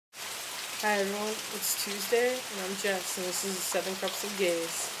Hi everyone, it's Tuesday, and I'm Jess, and this is 7 Cups of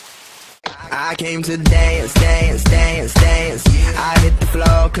Gays. I came to dance, dance, dance, dance. I hit the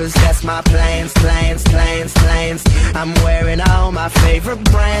floor cause that's my plans, plans, plans, plans. I'm wearing all my favorite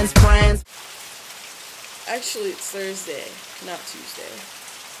brands. Actually, it's Thursday, not Tuesday.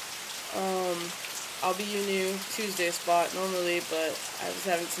 I'll be your new Tuesday spot normally, but I was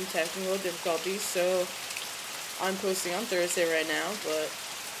having some technical difficulties, so I'm posting on Thursday right now, but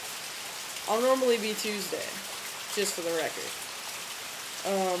I'll normally be Tuesday, just for the record.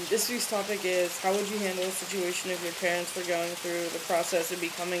 This week's topic is, how would you handle a situation if your parents were going through the process of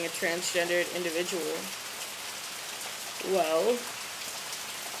becoming a transgendered individual? Well,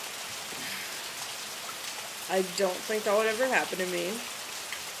 I don't think that would ever happen to me,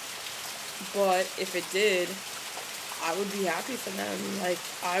 but if it did, I would be happy for them. Like,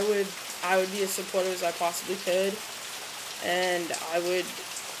 I would be as supportive as I possibly could, and I would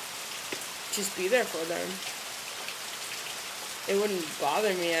just be there for them. It wouldn't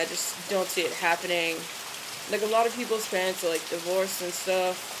bother me. I just don't see it happening. Like, a lot of people's parents are, like, divorced and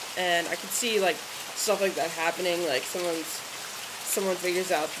stuff, and I could see, like, stuff like that happening. Like, someone figures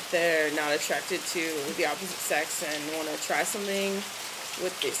out that they're not attracted to the opposite sex and want to try something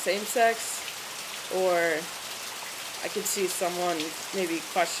with the same sex, or I could see someone maybe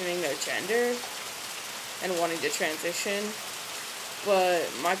questioning their gender and wanting to transition, but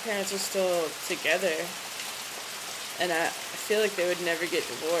my parents are still together, and I feel like they would never get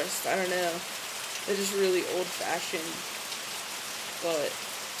divorced. I don't know. They're just really old-fashioned, but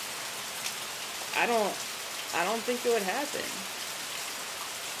I don't think it would happen.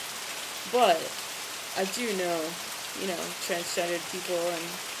 But I do know, transgendered people, and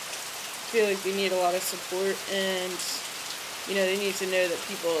feel like they need a lot of support, and, they need to know that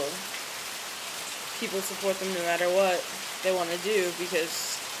people support them no matter what they want to do,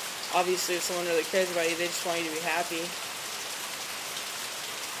 because obviously if someone really cares about you, they just want you to be happy.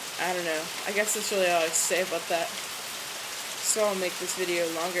 I don't know. I guess that's really all I have to say about that. So I'll make this video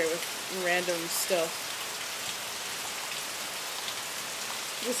longer with random stuff.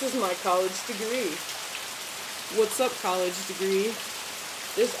 This is my college degree. What's up, college degree?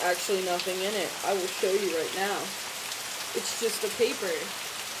 There's actually nothing in it. I will show you right now. It's just a paper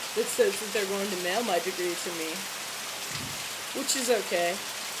that says that they're going to mail my degree to me, which is okay.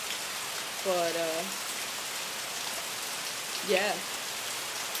 But, yeah.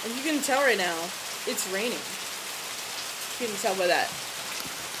 And you can tell right now, it's raining. You can tell by that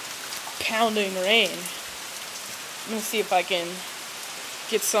pounding rain. I'm gonna see if I can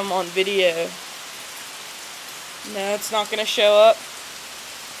get some on video. No, it's not gonna show up.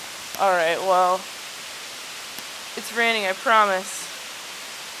 Alright, well, it's raining, I promise.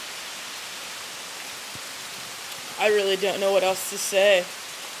 I really don't know what else to say.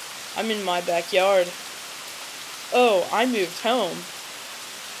 I'm in my backyard. Oh, I moved home.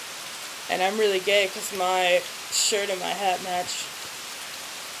 And I'm really gay because my shirt and my hat match.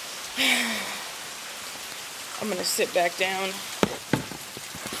 I'm gonna sit back down.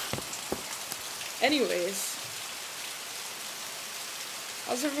 Anyways,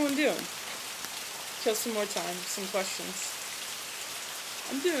 how's everyone doing? Kill some more time, some questions.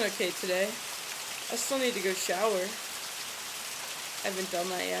 I'm doing okay today. I still need to go shower. I haven't done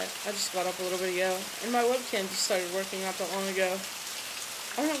that yet. I just got up a little bit ago, and my webcam just started working not that long ago.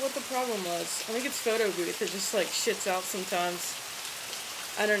 I don't know what the problem was. I think it's photo booth. It just, like, shits out sometimes.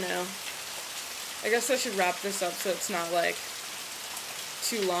 I don't know. I guess I should wrap this up so it's not, like,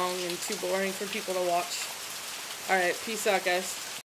 too long and too boring for people to watch. Alright, peace out, guys.